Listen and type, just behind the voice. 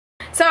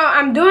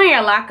I'm doing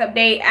a lock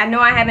update. I know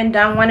I haven't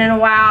done one in a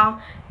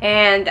while,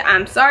 and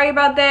I'm sorry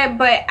about that,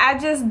 but I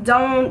just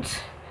don't.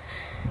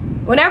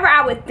 Whenever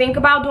I would think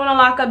about doing a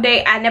lock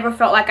update, I never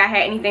felt like I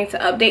had anything to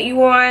update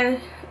you on,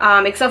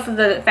 except for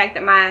the fact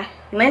that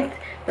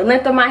the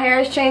length of my hair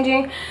is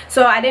changing.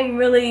 So I didn't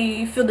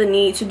really feel the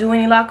need to do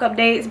any lock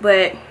updates,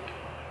 but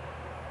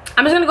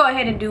I'm just gonna go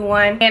ahead and do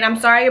one. And I'm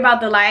sorry about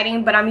the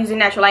lighting, but I'm using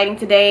natural lighting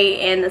today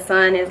and the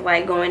sun is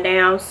like going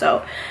down.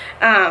 So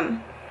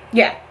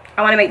yeah,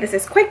 I want to make this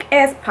as quick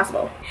as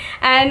possible.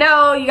 I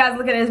know you guys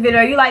look at this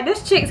video, you like,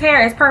 this chick's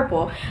hair is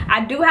purple.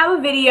 I do have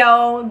a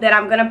video that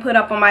I'm gonna put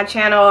up on my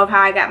channel of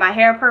how I got my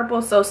hair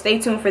purple, so stay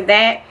tuned for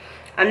that.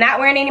 I'm not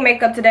wearing any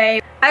makeup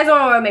today. I just don't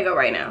want to wear makeup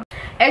right now.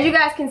 As you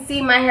guys can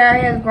see, my hair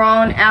has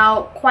grown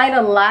out quite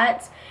a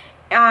lot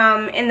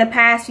in the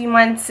past few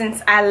months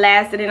since I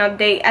last did an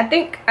update. I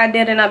think I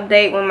did an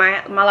update when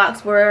my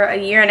locks were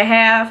 1.5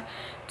 years.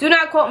 Do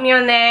not quote me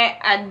on that.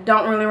 I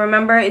don't really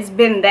remember. It's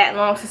been that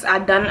long since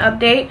I've done an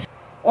update.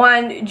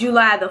 On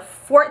July the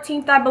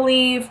 14th, I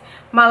believe,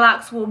 my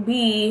locks will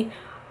be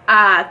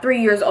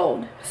 3 years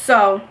old.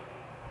 So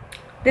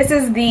this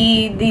is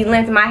the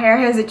length my hair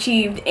has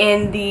achieved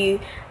in the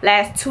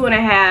last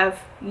 2.5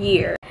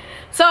 years.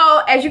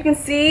 So as you can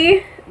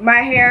see,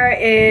 my hair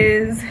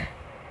is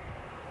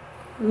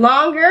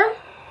longer,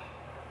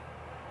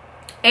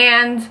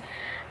 and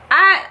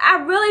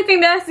I really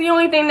think that's the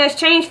only thing that's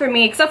changed for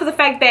me, except for the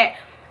fact that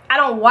I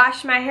don't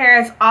wash my hair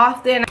as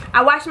often.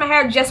 I wash my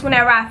hair just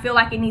whenever I feel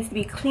like it needs to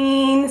be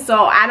clean,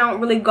 so I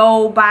don't really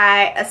go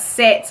by a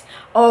set,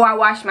 oh, I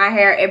wash my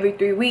hair every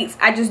 3 weeks.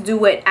 I just do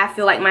what I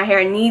feel like my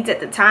hair needs at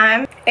the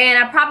time. And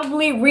I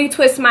probably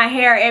retwist my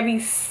hair every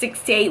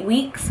 6 to 8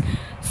 weeks.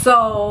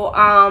 So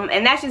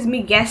and that's just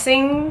me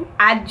guessing.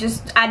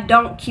 I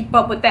don't keep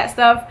up with that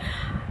stuff.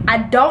 I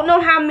don't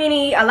know how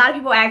many, a lot of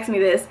people ask me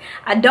this,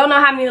 I don't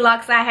know how many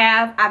locks I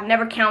have. I've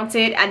never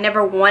counted. I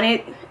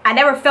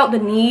never felt the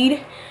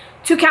need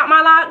to count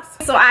my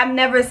locks. So I've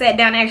never sat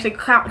down and actually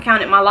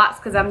counted my locks,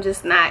 because I'm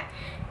just not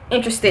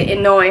interested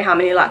in knowing how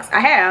many locks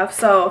I have.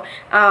 So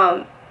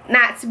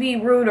not to be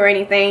rude or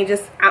anything,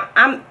 just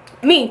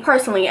me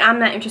personally, I'm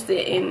not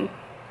interested in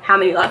how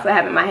many locks I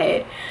have in my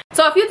head.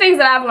 So a few things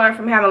that I've learned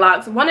from having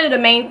locks. One of the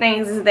main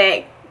things is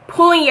that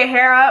pulling your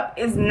hair up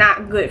is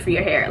not good for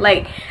your hair.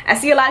 Like, I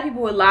see a lot of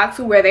people with locks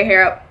who wear their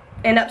hair up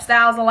in up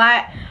styles a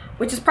lot,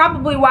 which is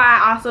probably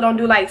why I also don't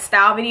do like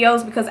style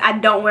videos, because I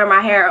don't wear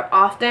my hair up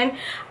often.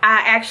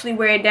 I actually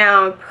wear it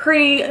down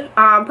pretty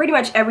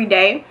much every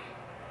day,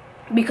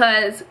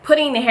 because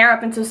putting the hair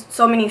up into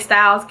so many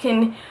styles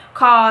can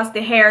cause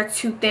the hair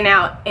to thin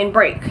out and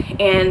break,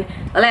 and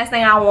the last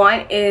thing I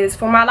want is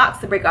for my locks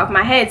to break off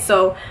my head.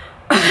 So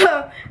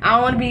I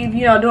don't want to be,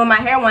 you know, doing my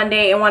hair one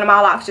day and one of my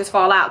locks just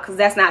fall out, because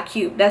that's not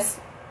cute. That's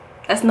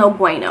no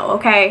bueno,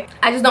 okay?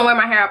 I just don't wear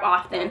my hair up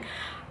often,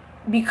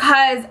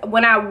 because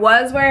when I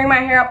was wearing my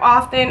hair up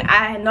often,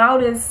 I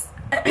noticed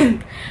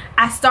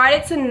I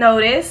started to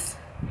notice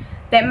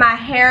that my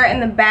hair in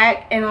the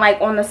back and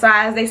like on the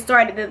sides,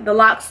 the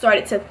locks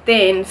started to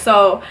thin.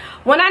 So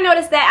when I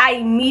noticed that, I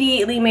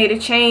immediately made a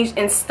change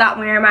and stopped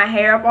wearing my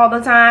hair up all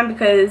the time,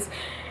 because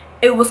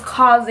it was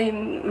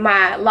causing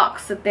my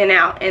locks to thin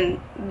out, and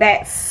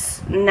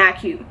that's not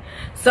cute.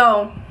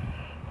 So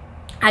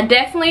I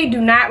definitely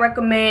do not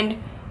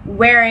recommend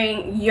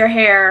wearing your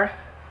hair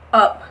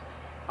up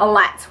a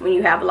lot when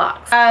you have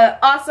locks.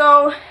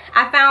 Also,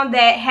 I found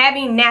that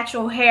having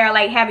natural hair,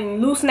 like having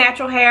loose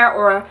natural hair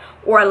or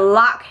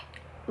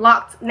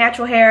locked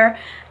natural hair,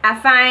 I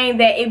find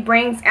that it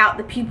brings out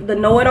the people, the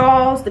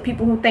know-it-alls, the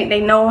people who think they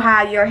know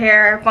how your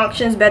hair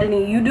functions better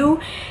than you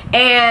do.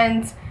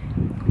 And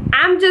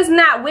I'm just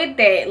not with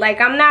that.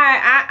 Like, I'm not,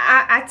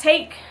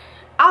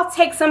 I'll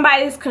take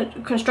somebody's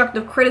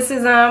constructive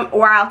criticism,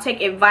 or I'll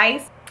take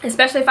advice,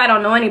 especially if I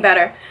don't know any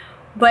better.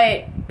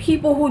 But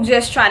people who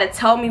just try to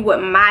tell me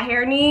what my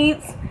hair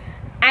needs,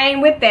 I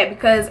ain't with that,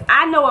 because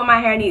I know what my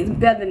hair needs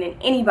better than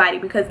anybody,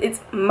 because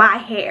it's my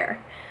hair.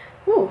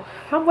 Ooh,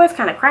 my voice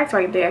kind of cracked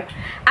right there.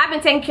 I've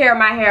been taking care of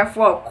my hair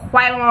for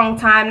quite a long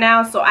time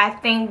now, so I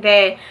think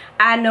that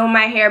I know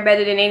my hair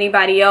better than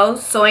anybody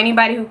else. So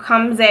anybody who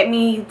comes at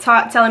me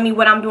telling me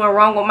what I'm doing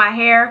wrong with my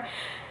hair,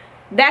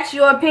 that's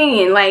your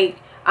opinion. Like,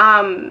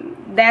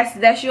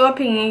 that's your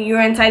opinion.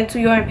 You're entitled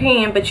to your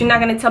opinion, but you're not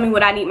gonna tell me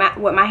what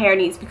what my hair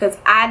needs, because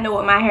I know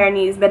what my hair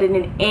needs better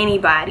than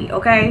anybody.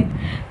 Okay.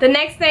 The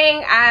next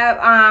thing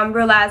I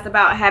realized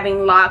about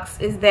having locks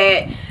is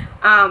that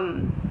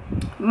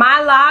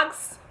my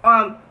locks,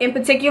 in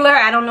particular,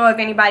 I don't know if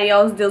anybody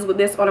else deals with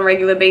this on a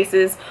regular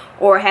basis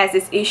or has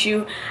this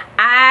issue.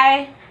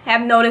 I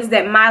have noticed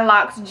that my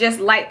locks just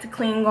like to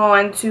cling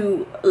on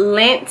to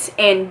lint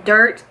and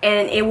dirt,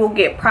 and it will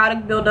get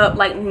product buildup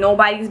like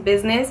nobody's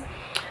business.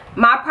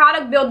 My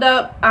product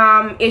buildup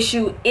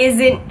issue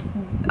isn't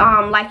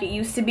like it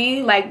used to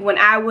be. Like when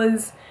I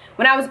was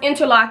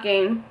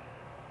interlocking,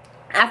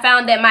 I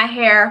found that my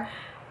hair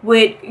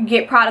would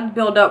get product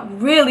buildup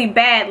really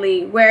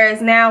badly,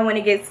 whereas now when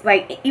it gets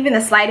like even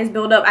the slightest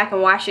buildup, I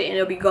can wash it and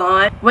it'll be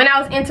gone. When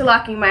I was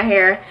interlocking my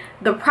hair,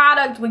 the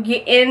product would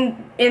get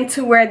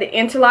into where the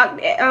interlock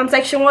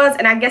section was,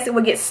 and I guess it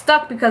would get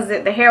stuck because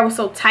the hair was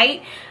so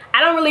tight. I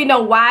don't really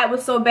know why it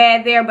was so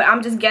bad there, but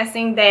I'm just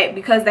guessing that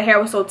because the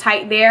hair was so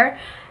tight there,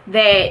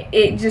 that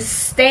it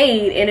just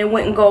stayed and it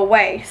wouldn't go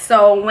away.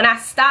 So when I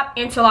stopped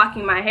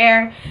interlocking my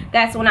hair,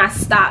 that's when I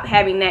stopped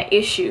having that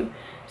issue.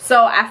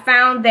 So I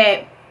found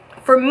that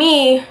for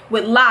me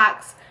with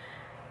locks,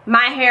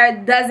 my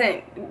hair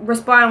doesn't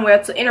respond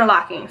well to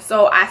interlocking,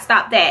 so I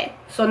stopped that.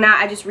 So now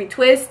I just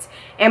retwist,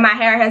 and my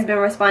hair has been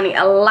responding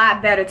a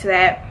lot better to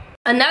that.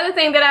 Another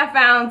thing that I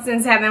found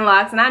since having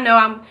locks, and I know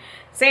I'm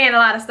saying a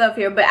lot of stuff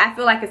here, but I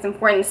feel like it's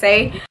important to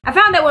say, I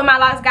found that when my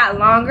locks got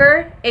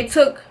longer, it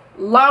took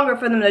longer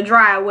for them to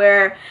dry,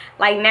 where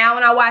like now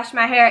when I wash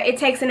my hair, it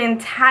takes an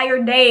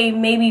entire day,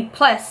 maybe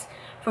plus,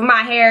 for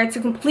my hair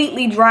to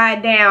completely dry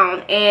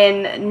down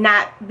and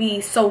not be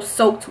so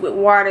soaked with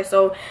water.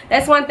 So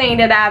that's one thing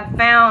that I've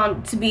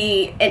found to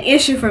be an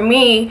issue for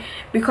me,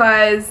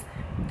 because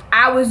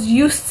I was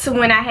used to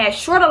when I had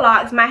shorter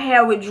locks, my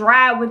hair would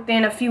dry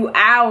within a few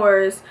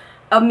hours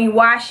of me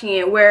washing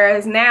it,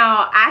 whereas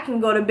now I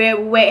can go to bed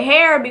with wet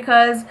hair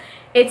because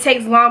it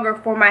takes longer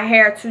for my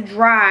hair to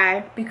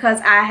dry because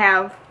I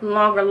have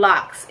longer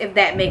locks, if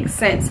that makes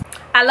sense.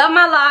 I love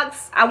my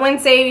locks. I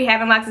wouldn't say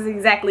having locks is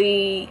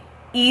exactly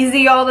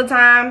easy all the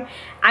time.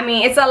 I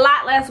mean, it's a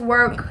lot less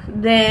work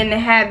than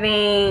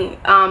having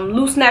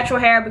loose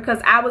natural hair,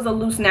 because I was a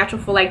loose natural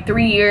for like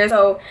 3 years.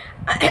 So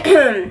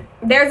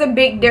there's a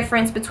big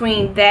difference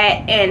between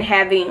that and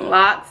having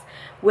locks.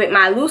 With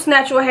my loose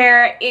natural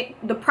hair,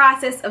 the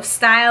process of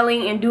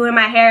styling and doing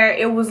my hair,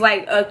 it was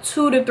like a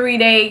 2 to 3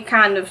 day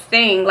kind of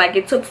thing. Like,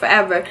 it took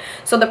forever.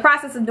 So the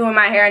process of doing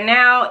my hair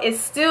now is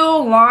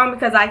still long,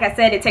 because like I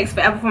said, it takes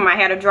forever for my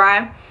hair to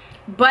dry,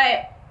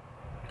 but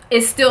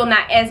it's still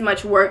not as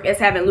much work as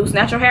having loose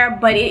natural hair.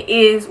 But it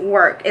is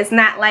work. It's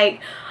not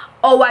like,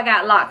 oh, I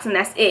got locks and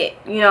that's it.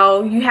 You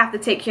know, you have to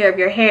take care of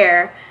your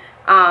hair.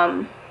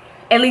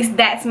 At least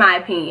that's my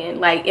opinion.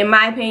 Like, in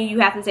my opinion,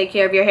 you have to take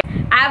care of your hair.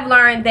 I've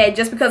learned that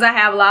just because I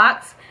have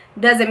locks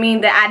doesn't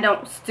mean that I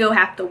don't still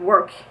have to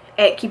work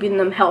at keeping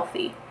them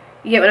healthy.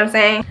 You get what I'm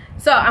saying?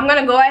 So I'm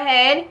gonna go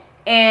ahead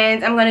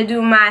and I'm gonna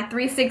do my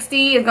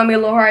 360. It's gonna be a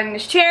little hard in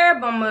this chair,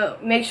 but I'm gonna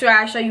make sure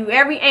I show you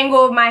every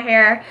angle of my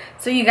hair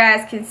so you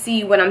guys can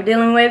see what I'm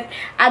dealing with.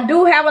 I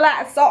do have a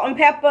lot of salt and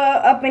pepper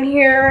up in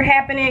here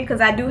happening,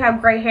 because I do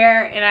have gray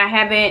hair and I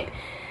haven't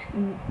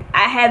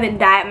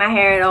dyed my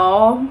hair at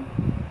all.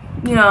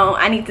 You know,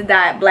 I need to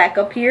dye it black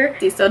up here,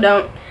 so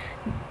don't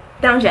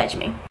judge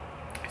me.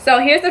 So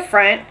here's the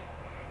front,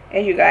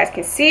 as you guys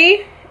can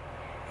see.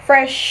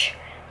 Fresh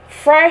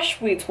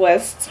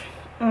retwist.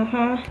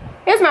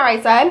 Here's my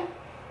right side.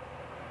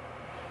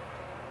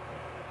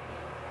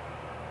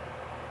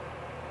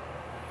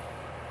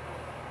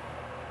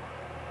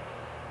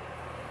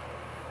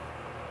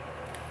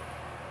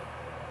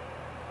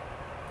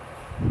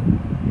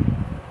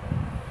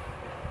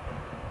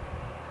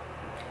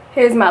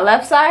 Here's my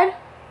left side.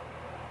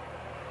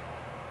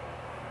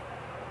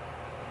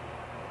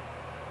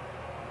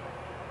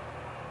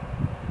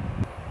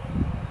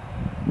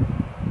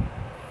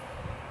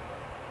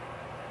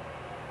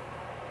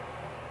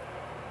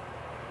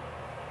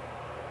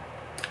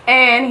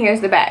 And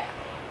here's the back.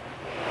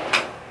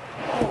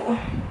 Ooh.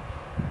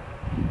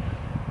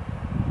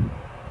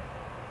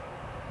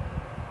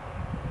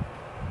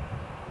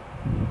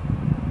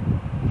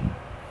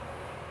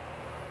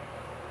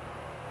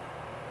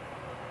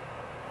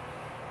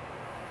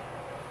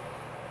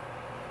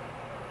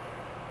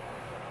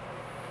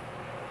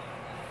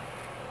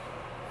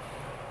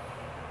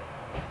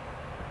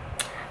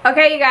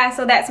 Okay, you guys,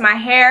 so that's my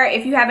hair.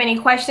 If you have any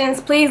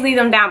questions, please leave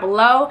them down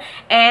below,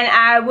 and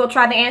I will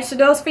try to answer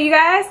those for you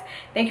guys.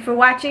 Thank you for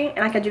watching, and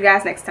I'll catch you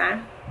guys next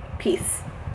time. Peace.